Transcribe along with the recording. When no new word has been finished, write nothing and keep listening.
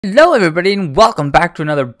Hello everybody and welcome back to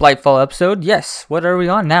another Blightfall episode. Yes, what are we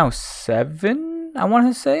on now? 7, I want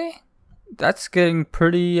to say? That's getting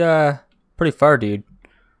pretty far, dude.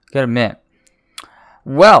 Gotta admit.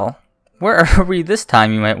 Well, where are we this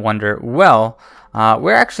time, you might wonder? Well,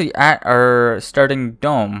 we're actually at our starting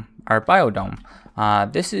dome, our biodome.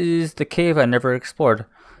 This is the cave I never explored,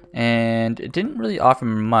 and it didn't really offer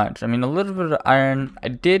much. I mean, a little bit of iron. I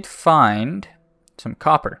did find some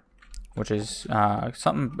copper, which is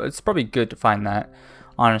something. It's probably good to find that,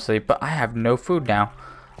 honestly, but I have no food now.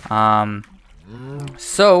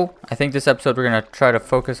 So I think this episode we're gonna try to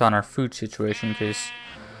focus on our food situation, because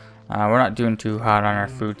we're not doing too hot on our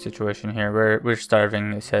food situation here. We're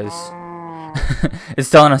starving, it says. It's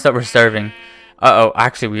telling us that we're starving. Uh-oh,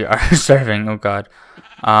 actually we are starving. Oh god.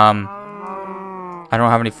 I don't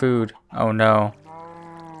have any food. Oh no.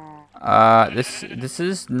 This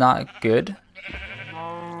is not good.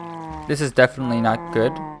 This is definitely not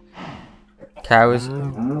good. Cows,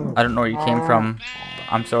 I don't know where you came from.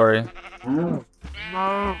 I'm sorry.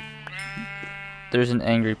 There's an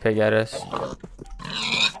angry pig at us.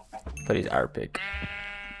 But he's our pig.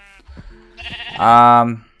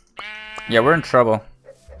 Yeah, we're in trouble.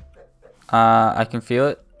 I can feel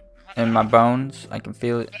it in my bones. I can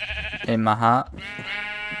feel it in my heart.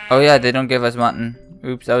 Oh yeah, they don't give us mutton.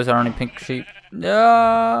 Oops, that was our only pink sheep.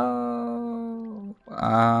 No.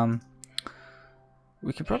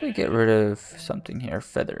 We could probably get rid of something here.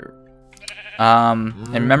 Feather.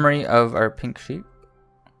 In memory of our pink sheep.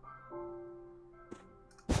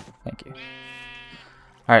 Thank you.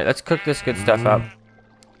 Alright, let's cook this good stuff up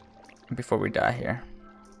before we die here.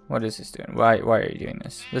 What is this doing? Why are you doing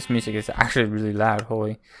this? This music is actually really loud,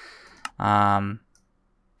 holy. I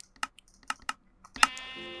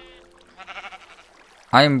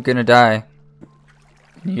am gonna die.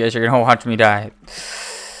 You guys are gonna watch me die.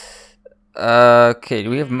 Okay, do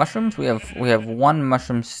we have mushrooms? We have one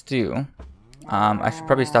mushroom stew. I should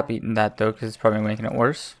probably stop eating that though, because it's probably making it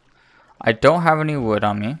worse. I don't have any wood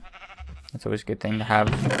on me. That's always a good thing to have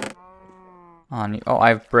on you. Oh, I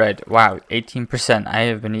have bread. Wow, 18%. I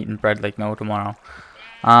have been eating bread like no tomorrow.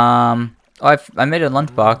 Oh, I made a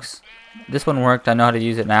lunchbox. This one worked. I know how to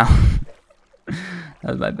use it now.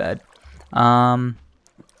 That was my bad.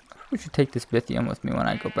 We should take this lithium with me when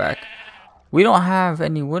I go back. We don't have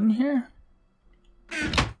any wood in here.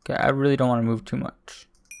 Okay, I really don't want to move too much.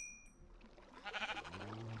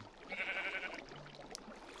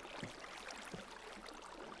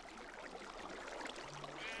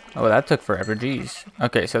 Oh, that took forever. Jeez.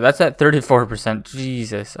 Okay, so that's at 34%.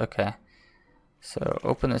 Jesus. Okay. So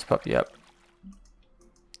open this puppy up.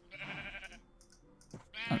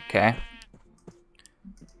 Okay.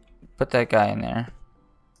 Put that guy in there.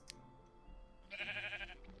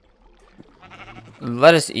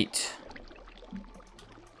 Let us eat.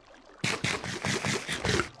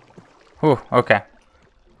 Whew, okay.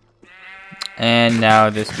 And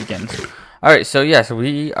now this begins. Alright, so yes,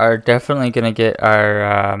 we are definitely going to get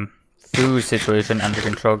our food situation under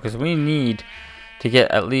control, because we need to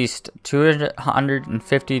get at least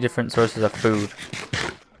 250 different sources of food.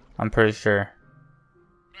 I'm pretty sure.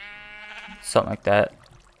 Something like that.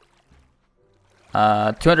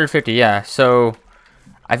 250, yeah. So,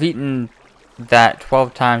 I've eaten that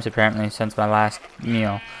 12 times apparently since my last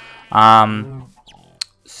meal.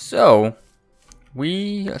 So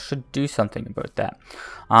we should do something about that.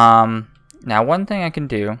 Now one thing I can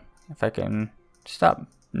do, if I can stop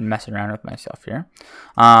messing around with myself here,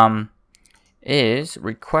 is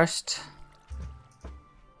request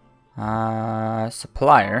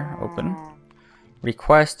supplier, open,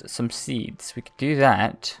 request some seeds. We could do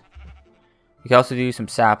that. We can also do some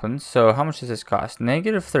saplings. So how much does this cost?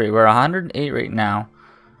 -3. We're 108 right now.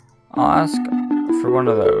 I'll ask for one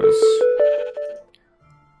of those.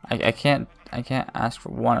 I can't ask for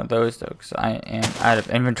one of those though, because I am out of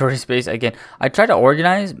inventory space again. I try to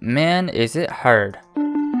organize. Man, is it hard.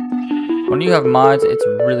 When you have mods, it's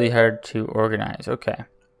really hard to organize. Okay.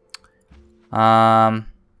 I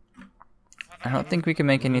don't think we can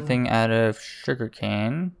make anything out of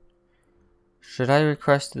sugarcane. Should I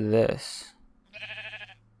request this?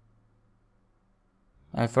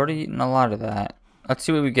 I've already eaten a lot of that. Let's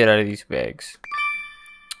see what we get out of these bags.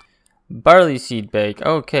 Barley seed bag.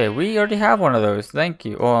 Okay, we already have one of those. Thank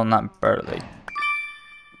you. Oh, not barley.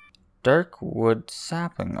 Dark wood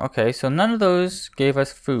sapling. Okay, so none of those gave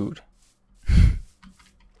us food.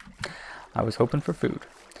 I was hoping for food.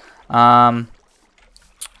 Man,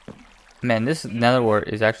 this nether wart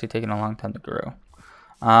is actually taking a long time to grow.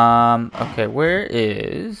 Okay, where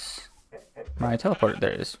is my teleporter?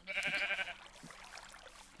 There it is.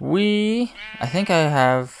 I think I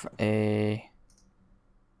have a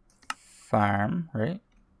farm, right?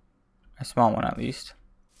 A small one at least.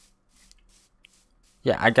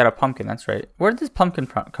 Yeah, I got a pumpkin, that's right. Where did this pumpkin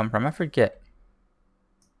come from? I forget.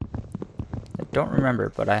 I don't remember,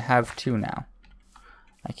 but I have 2 now.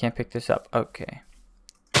 I can't pick this up. Okay.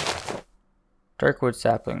 Dark wood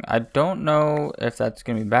sapling. I don't know if that's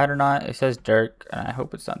going to be bad or not. It says dark, and I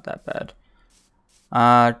hope it's not that bad.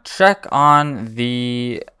 Check on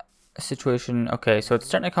the situation. Okay, so it's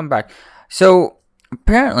starting to come back. So,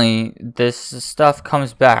 apparently, this stuff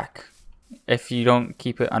comes back if you don't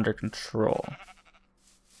keep it under control.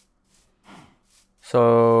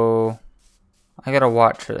 So, I gotta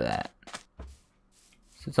watch for that.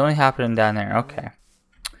 So, it's only happening down there. Okay.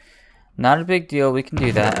 Not a big deal. We can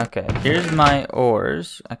do that. Okay. Here's my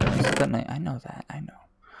ores. I can set that night. I know that. I know.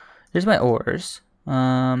 Here's my ores.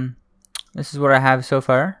 This is what I have so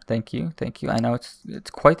far. Thank you. Thank you. I know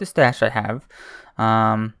it's quite the stash I have.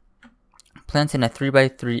 Plants in a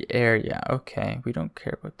 3x3 area. Okay. We don't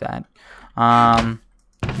care about that. I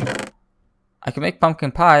can make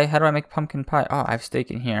pumpkin pie. How do I make pumpkin pie? Oh, I have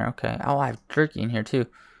steak in here. Okay. Oh, I have jerky in here too.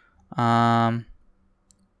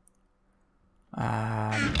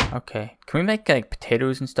 Okay. Can we make like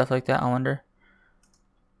potatoes and stuff like that? I wonder.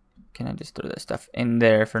 Can I just throw that stuff in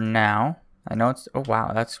there for now? I know it's. Oh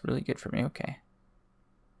wow, that's really good for me. Okay.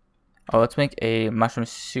 Oh, let's make a mushroom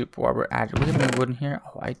soup while we're at it. We have any wood in here?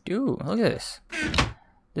 Oh, I do. Look at this.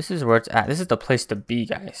 This is where it's at. This is the place to be,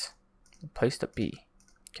 guys. The place to be.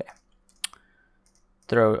 Okay.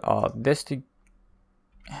 Throw all this to.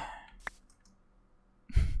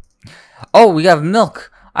 Oh, we have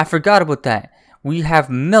milk. I forgot about that. We have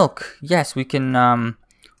milk. Yes, we can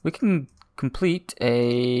complete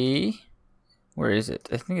a. Where is it?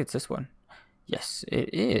 I think it's this one. Yes, it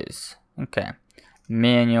is. Okay.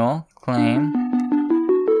 Manual claim.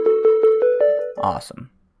 Awesome.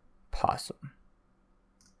 Possum.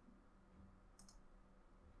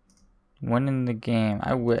 Win in the game.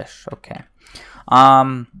 I wish. Okay.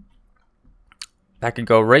 That could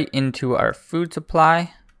go right into our food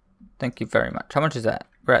supply. Thank you very much. How much is that?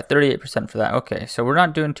 We're at 38% for that. Okay, so we're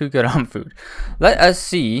not doing too good on food. Let us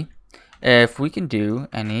see if we can do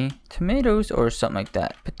any tomatoes or something like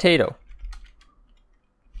that. Potato.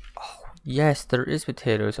 Oh, yes, there is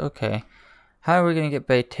potatoes. Okay. How are we going to get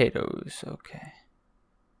potatoes? Okay.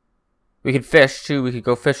 We could fish too. We could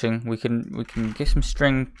go fishing. We can get some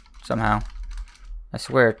string somehow. I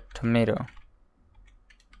swear, tomato.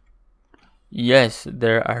 Yes,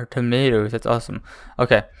 there are tomatoes. That's awesome.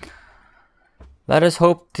 Okay. Let us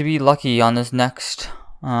hope to be lucky on this next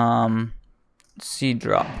seed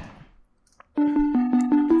drop.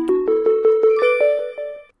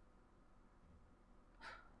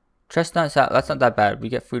 Chestnut sap, that's not that bad. We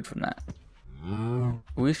get food from that.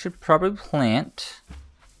 We should probably plant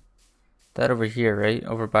that over here, right?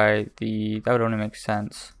 Over by the... That would only make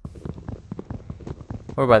sense.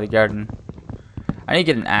 Over by the garden. I need to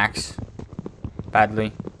get an axe.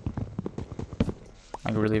 Badly.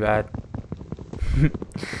 Like really bad.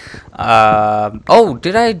 Oh,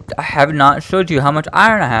 did I have not showed you how much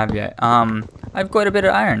iron I have yet. I have quite a bit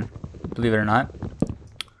of iron, believe it or not.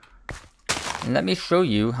 Let me show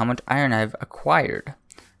you how much iron I've acquired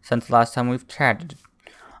since the last time we've chatted.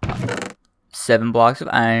 7 blocks of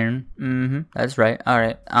iron. That's right. All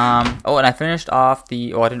right. Oh, and I finished off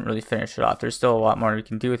the. Oh, I didn't really finish it off. There's still a lot more we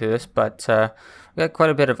can do with this, but we got quite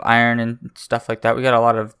a bit of iron and stuff like that. We got a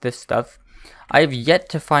lot of this stuff. I have yet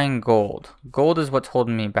to find gold. Gold is what's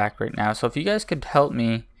holding me back right now. So if you guys could help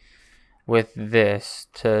me with this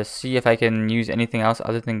to see if I can use anything else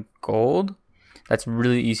other than gold, that's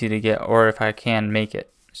really easy to get, or if I can make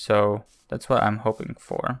it. So that's what I'm hoping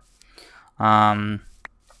for. Let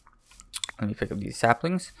me pick up these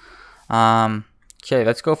saplings. Okay,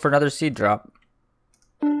 let's go for another seed drop.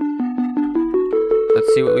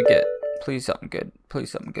 Let's see what we get. Please something good. Please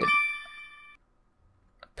something good.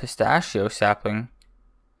 Pistachio sapling.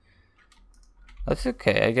 That's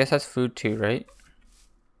okay. I guess that's food too, right?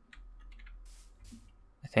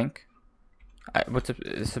 I think.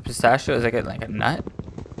 Is a pistachio? Is it like a nut?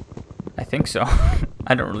 I think so.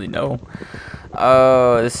 I don't really know.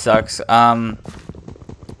 Oh, this sucks. You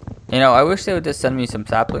know, I wish they would just send me some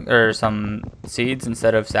sapling or some seeds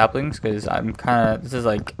instead of saplings, because I'm kind of. This is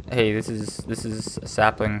like, hey, this is a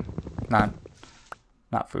sapling, not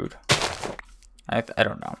food. I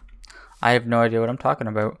don't know. I have no idea what I'm talking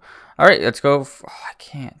about. All right, let's go. Oh, I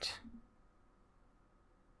can't.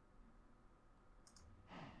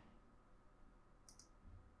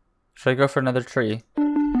 Should I go for another tree?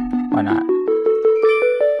 Why not?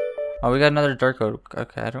 Oh, we got another dark oak.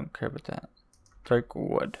 Okay, I don't care about that. Dark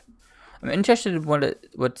wood. I'm interested in what it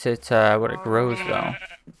grows though.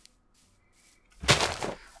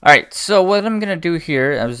 Alright, so what I'm going to do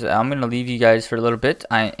here is I'm going to leave you guys for a little bit.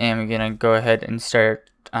 I am going to go ahead and start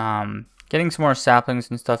getting some more saplings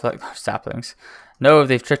and stuff like saplings. No,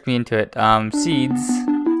 they've tricked me into it. Seeds.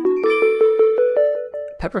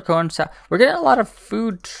 Peppercorn. We're getting a lot of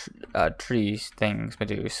food trees things to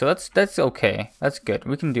do, so that's okay. That's good.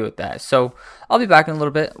 We can do with that. So I'll be back in a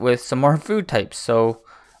little bit with some more food types. So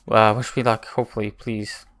wish me luck. Hopefully,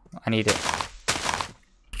 please. I need it.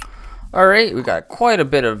 Alright, we got quite a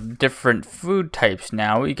bit of different food types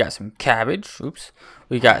now. We got some cabbage, oops.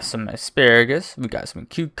 We got some asparagus, we got some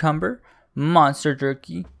cucumber, monster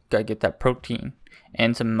jerky, gotta get that protein,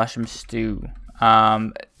 and some mushroom stew.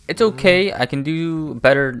 It's okay, I can do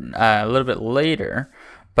better a little bit later,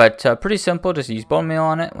 but pretty simple, just use bone meal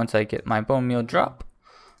on it once I get my bone meal drop.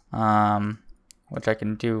 Which I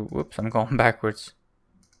can do, whoops, I'm going backwards.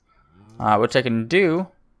 Which I can do,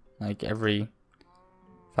 like every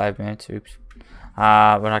 5 minutes, oops.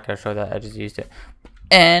 We're not gonna show that, I just used it.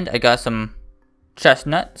 And I got some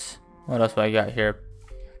chestnuts. What else do I got here?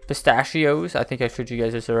 Pistachios, I think I showed you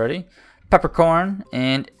guys this already. Peppercorn,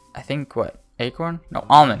 and I think what? Acorn? No,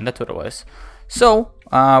 almond, that's what it was. So,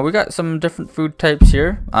 we got some different food types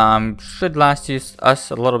here. Should last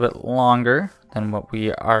us a little bit longer than what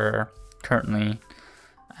we are currently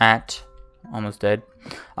at. Almost dead.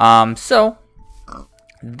 So,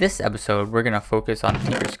 this episode, we're going to focus on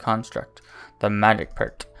Tinker's Construct, the magic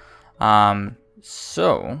part.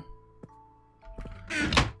 So,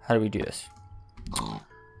 how do we do this?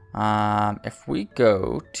 If we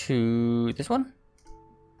go to this one?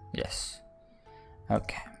 Yes.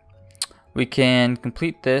 Okay. We can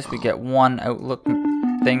complete this. We get one outlook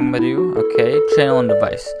thing-madoo. Okay, channel and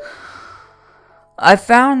device. I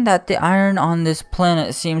found that the iron on this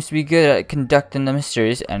planet seems to be good at conducting the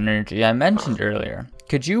mysterious energy I mentioned earlier.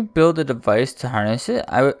 Could you build a device to harness it?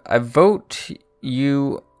 I vote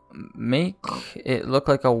you make it look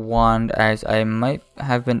like a wand, as I might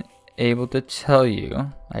have been able to tell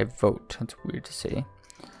you. I vote. That's weird to say.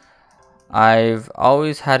 I've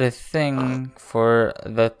always had a thing for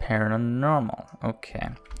the paranormal. Okay.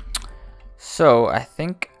 So, I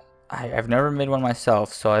think I've never made one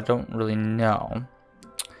myself, so I don't really know.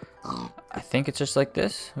 I think it's just like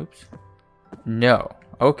this. Oops. No.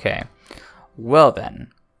 Okay. Well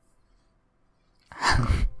then.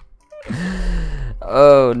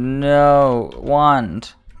 Oh no.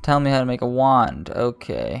 Wand. Tell me how to make a wand.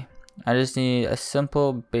 Okay. I just need a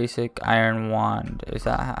simple basic iron wand. Is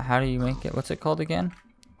that how do you make it? What's it called again?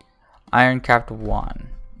 Iron capped wand.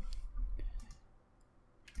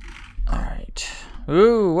 Alright.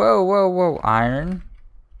 Ooh, whoa, whoa, whoa. Iron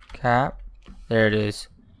cap. There it is.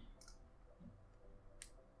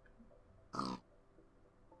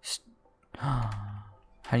 How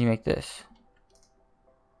do you make this?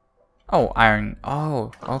 Oh, iron.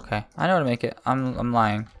 Oh, okay. I know how to make it. I'm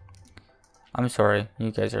lying. I'm sorry. You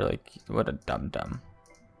guys are like, what a dumb.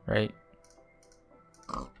 Right?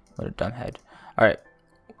 What a dumb head. Alright.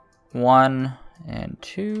 1 and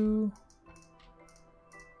 2.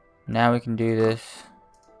 Now we can do this.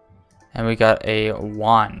 And we got a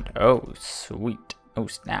wand. Oh, sweet. Oh,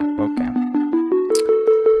 snap. Okay.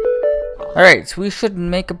 Alright, so we should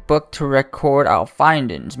make a book to record our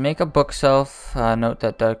findings. Make a bookshelf. Note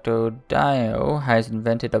that Dr. Dio has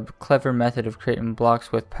invented a clever method of creating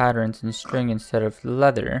blocks with patterns and string instead of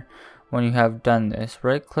leather. When you have done this,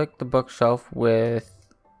 right-click the bookshelf with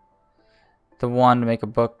the wand to make a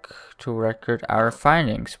book to record our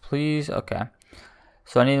findings. Please, okay.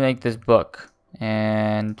 So I need to make this book,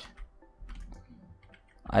 and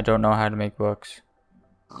I don't know how to make books.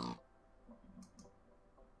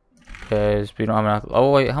 Because we don't have enough.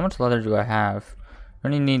 Oh wait, how much leather do I have? I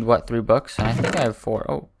only need what, 3 books? And I think I have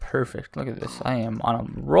 4. Oh, perfect. Look at this. I am on a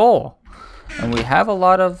roll. And we have a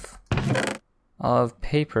lot of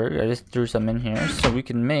paper. I just threw some in here so we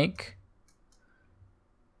can make.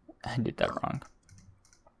 I did that wrong.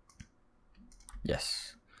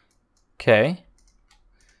 Yes. Okay.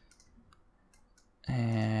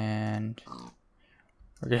 And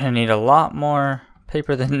we're gonna need a lot more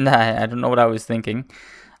paper than that. I don't know what I was thinking.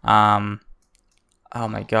 Oh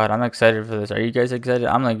my god, I'm excited for this. Are you guys excited?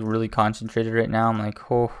 I'm like really concentrated right now. I'm like,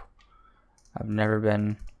 oh, I've never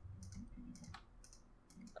been.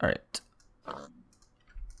 Alright.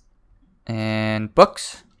 And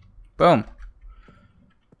books. Boom.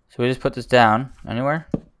 So we just put this down anywhere.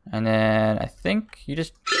 And then I think you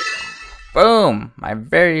just, boom, my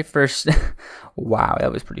very first. Wow,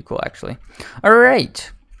 that was pretty cool actually.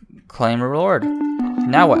 Alright. Claim reward.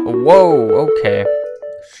 Now what? Whoa, okay.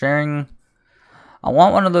 Sharing. I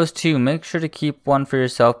want one of those too. Make sure to keep one for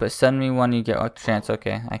yourself, but send me one you get a chance.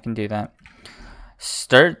 Okay, I can do that.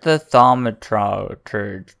 Start the thermometer.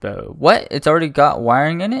 What? It's already got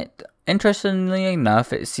wiring in it? Interestingly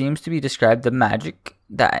enough, it seems to be described the magic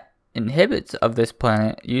that inhabitants of this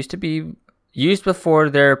planet used to be used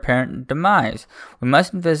before their apparent demise. We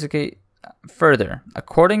must investigate further.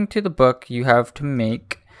 According to the book, you have to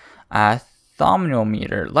make a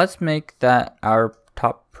thermometer. Let's make that our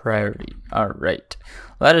top priority. Alright.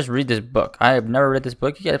 Let us read this book. I have never read this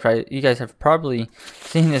book. You guys have probably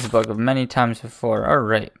seen this book many times before.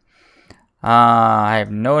 Alright. I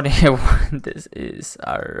have no idea what this is.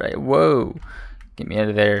 Alright. Whoa. Get me out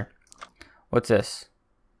of there. What's this?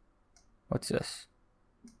 What's this?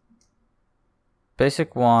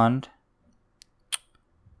 Basic wand.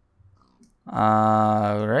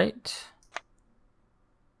 Alright.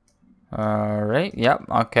 Alright. Yep.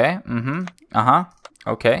 Okay.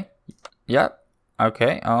 Okay. Yep.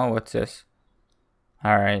 Okay. Oh, what's this?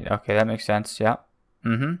 Alright. Okay, that makes sense. Yep.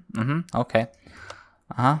 Okay.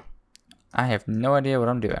 I have no idea what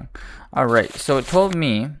I'm doing. Alright, so it told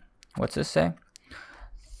me, what's this say?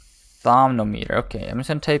 Thermometer. Okay, I'm just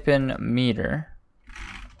gonna type in meter.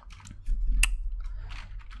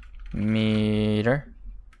 Meter.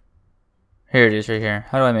 Here it is right here.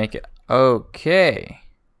 How do I make it? Okay.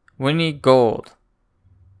 We need gold.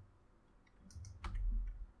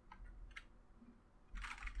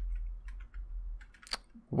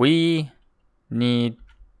 We need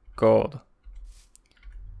gold.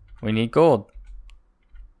 We need gold.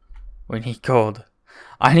 We need gold.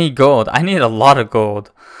 I need gold. I need a lot of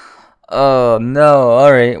gold. Oh no.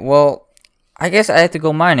 Alright. Well, I guess I have to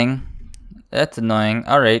go mining. That's annoying.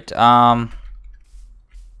 Alright.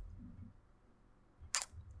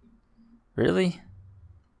 Really?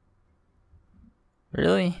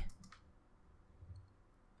 Really?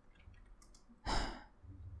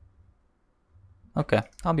 Okay,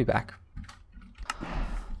 I'll be back.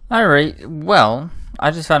 Alright, well,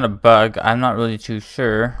 I just found a bug. I'm not really too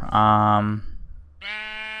sure.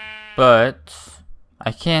 But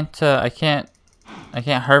I can't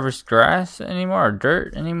harvest grass anymore, or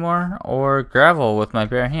dirt anymore, or gravel with my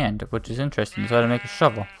bare hand, which is interesting. So I had to make a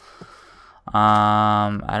shovel.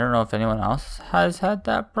 I don't know if anyone else has had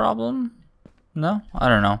that problem. No, I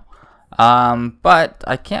don't know. But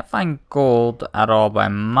I can't find gold at all by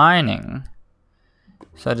mining.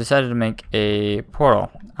 So I decided to make a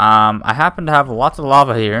portal. I happen to have lots of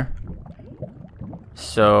lava here.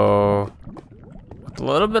 So with a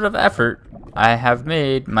little bit of effort, I have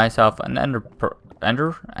made myself an ender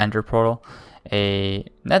portal, a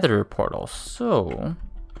nether portal. So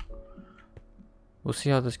we'll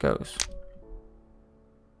see how this goes.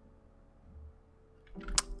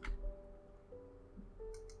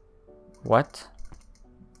 What?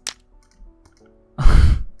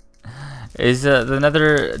 Is the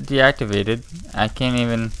nether deactivated? I can't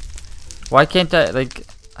even. Why can't I like?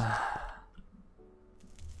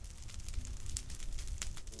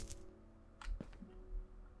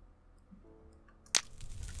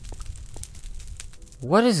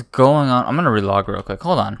 What is going on? I'm gonna relog real quick.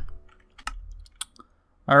 Hold on.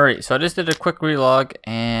 Alright, so I just did a quick relog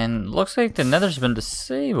and looks like the nether's been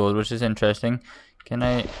disabled, which is interesting. Can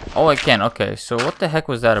I? Oh, I can. Okay, so what the heck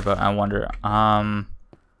was that about? I wonder.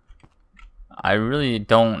 I really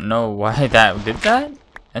don't know why that did that.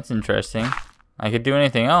 That's interesting. I could do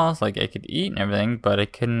anything else, like I could eat and everything, but I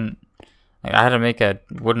couldn't. Like, I had to make a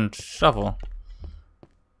wooden shovel.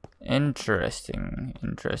 Interesting.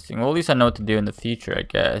 Interesting. Well, at least I know what to do in the future, I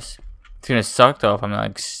guess. It's gonna suck though if I'm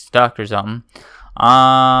like stuck or something.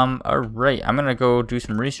 Alright, I'm gonna go do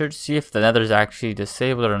some research, see if the nether's actually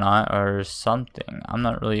disabled or not, or something. I'm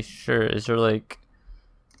not really sure. Is there like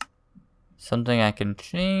something I can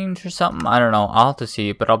change or something? I don't know. I'll have to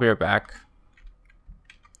see, but I'll be right back.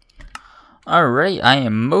 Alright, I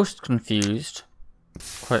am most confused,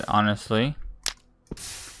 quite honestly.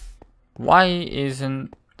 Why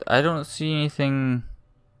isn't... I don't see anything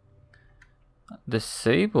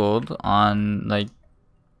disabled on, like...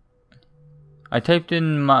 I typed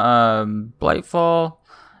in my, Blightfall,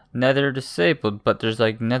 nether disabled, but there's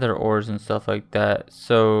like nether ores and stuff like that,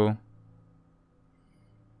 so...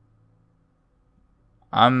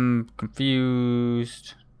 I'm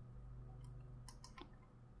confused.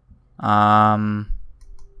 I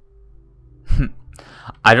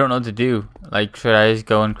don't know what to do. Like, should I just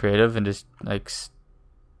go in creative and just like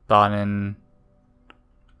spawn in?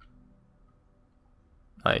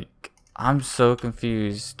 Like, I'm so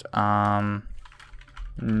confused.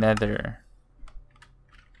 Nether.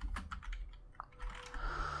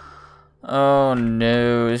 Oh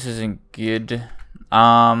no, this isn't good.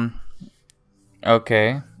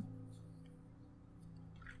 Okay.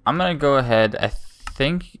 I'm gonna go ahead. I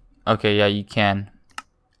think. Okay, yeah, you can.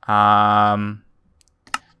 The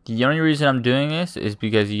only reason I'm doing this is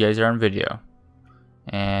because you guys are on video.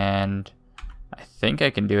 And I think I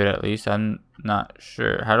can do it at least. I'm not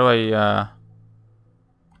sure. How do I,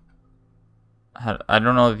 I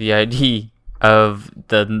don't know the ID of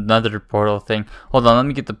the another portal thing. Hold on, let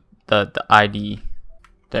me get the ID.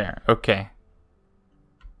 There, okay.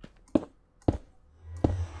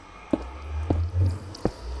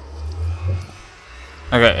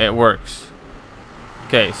 Okay, it works.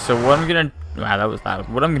 Okay, so what I'm gonna, wow, that was loud.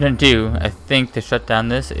 What I'm gonna do, I think, to shut down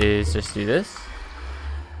this is just do this.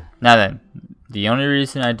 Now then, the only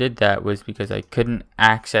reason I did that was because I couldn't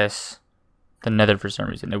access the nether for some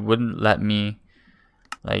reason. It wouldn't let me,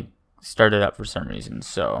 like, start it up for some reason.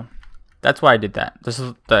 So that's why I did that. This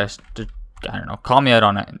is the I don't know. Call me out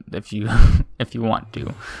on it if you if you want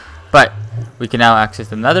to. But we can now access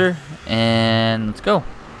the nether, and let's go.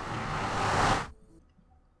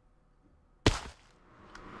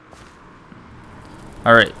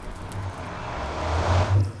 All right.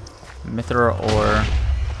 Mithril ore.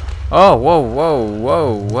 Oh, whoa, whoa,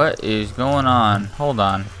 whoa. What is going on? Hold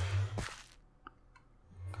on.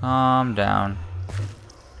 Calm down.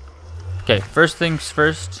 Okay, first things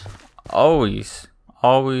first. Always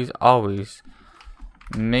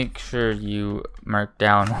make sure you mark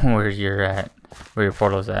down where you're at, where your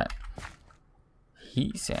portal's at.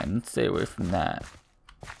 Heat sand. Stay away from that.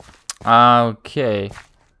 Okay.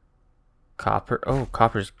 Copper. Oh,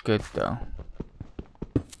 copper's good though.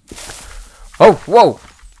 Oh, whoa!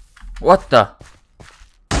 What the?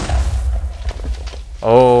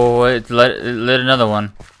 Oh, it lit another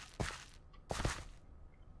one.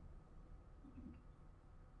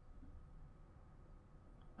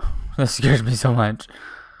 That scared me so much.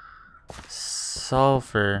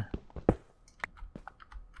 Sulfur.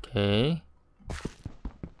 Okay.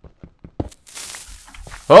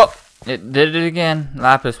 Oh! It did it again.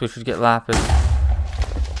 Lapis. We should get lapis.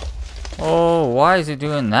 Oh, why is it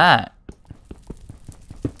doing that?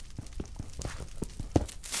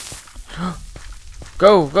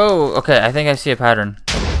 Go, go! Okay, I think I see a pattern.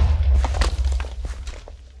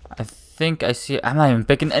 I think I see it. I'm not even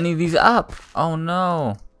picking any of these up. Oh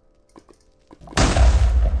no.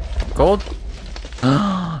 Gold?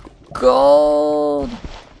 Gold!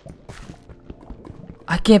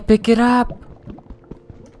 I can't pick it up.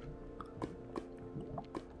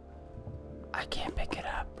 I can't pick it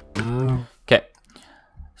up. Okay.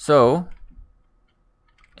 So,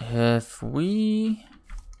 if we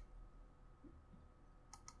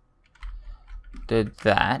did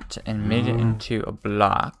that and made it into a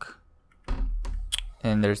block,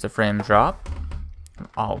 and there's the frame drop,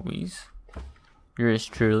 always, yours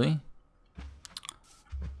truly.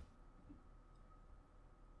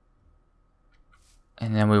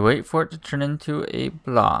 And then we wait for it to turn into a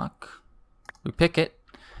block. We pick it,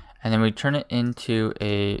 and then we turn it into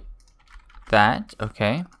a that.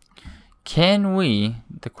 Okay. Can we?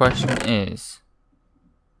 The question is,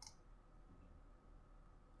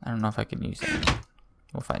 I don't know if I can use it.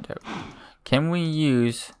 We'll find out. Can we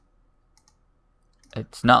use?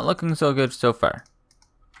 It's not looking so good so far.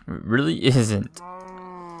 It really isn't.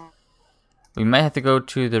 We might have to go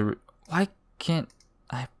to the. Why can't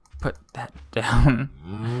I put that down?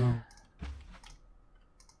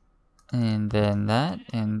 And then that,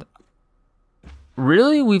 and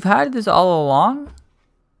really, we've had this all along?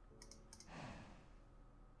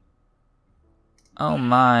 Oh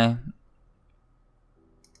my.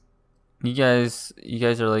 You guys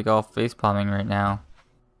are like all face palming right now.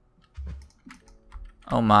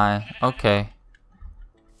 Oh my. Okay.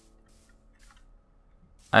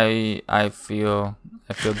 I feel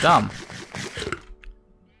dumb.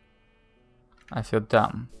 I feel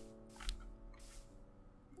dumb.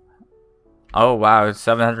 Oh wow, it's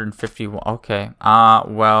 751. Okay.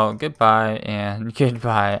 Well, goodbye and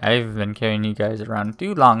goodbye. I've been carrying you guys around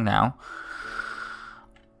too long now.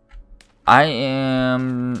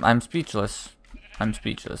 I'm speechless. I'm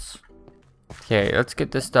speechless. Okay, let's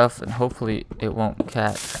get this stuff and hopefully it won't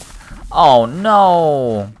catch. Oh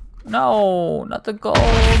no! No, not the gold. Oh,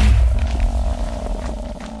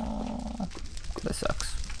 that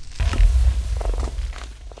sucks.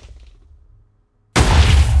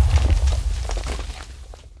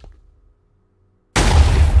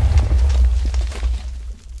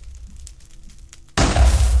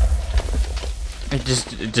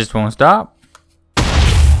 It just won't stop.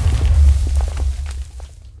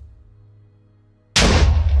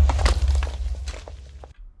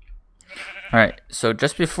 Alright, so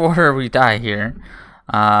just before we die here,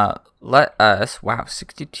 let us, wow,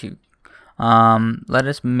 62. Let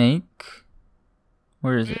us make,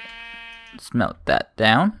 where is it? Let's melt that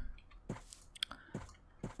down.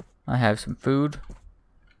 I have some food.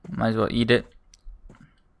 Might as well eat it.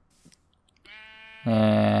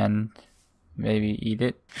 And maybe eat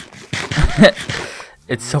it.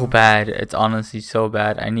 It's so bad. It's honestly so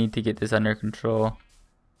bad. I need to get this under control.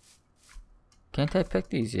 Can't I pick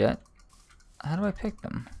these yet? How do I pick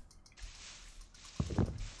them?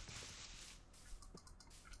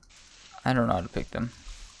 I don't know how to pick them.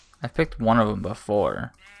 I've picked one of them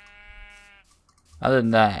before. Other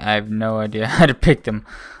than that, I have no idea how to pick them.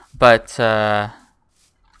 But, I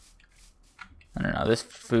don't know. This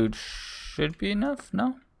food should be enough,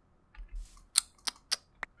 no?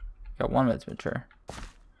 Got one that's mature.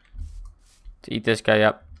 To eat this guy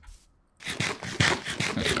up.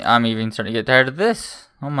 I'm even starting to get tired of this.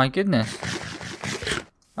 Oh my goodness.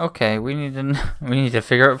 Okay, we need to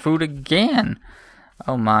figure out food again.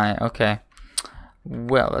 Oh my, okay.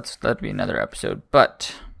 Well, that'd be another episode,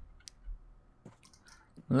 but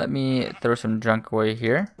let me throw some junk away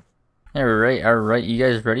here. Alright, you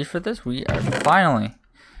guys ready for this? We are finally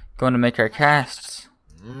going to make our casts.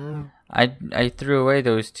 I threw away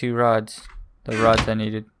those 2 rods. The rods I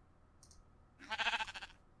needed.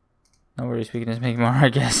 No worries, we can just make more, I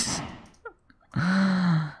guess.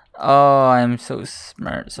 Oh, I'm so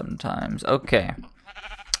smart sometimes. Okay.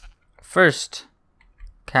 First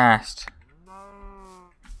cast.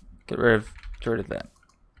 Get rid of that.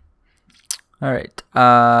 Alright.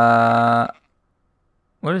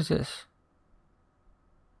 What is this?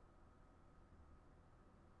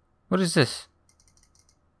 What is this?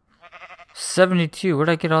 72. Where'd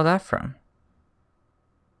I get all that from?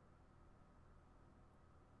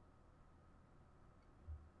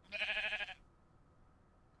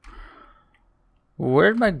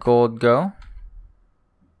 Where'd my gold go?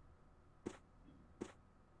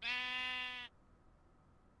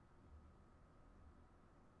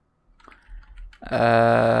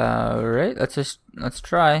 Right, let's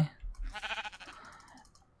try.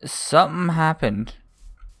 Something happened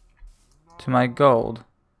to my gold.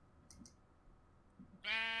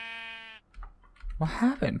 What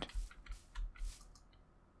happened?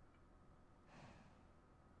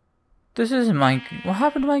 This isn't my... What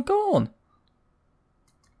happened to my gold?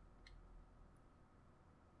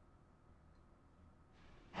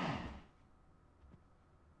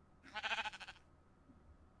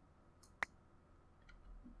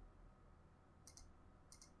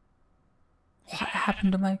 What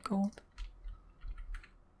happened to my gold?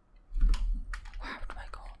 What happened to my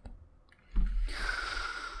gold?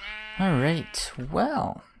 Alright,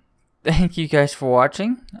 well, thank you guys for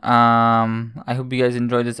watching. I hope you guys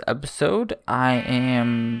enjoyed this episode. I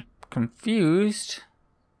am confused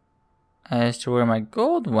as to where my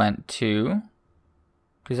gold went to,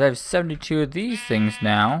 because I have 72 of these things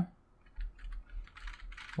now.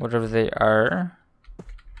 Whatever they are.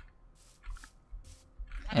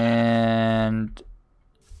 And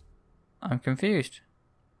I'm confused.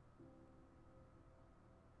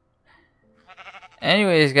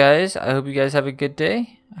 Anyways, guys, I hope you guys have a good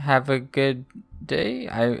day. Have a good day.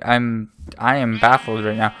 I am baffled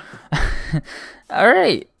right now. All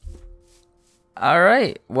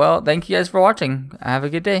right. Well, thank you guys for watching. Have a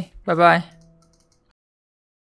good day. Bye bye.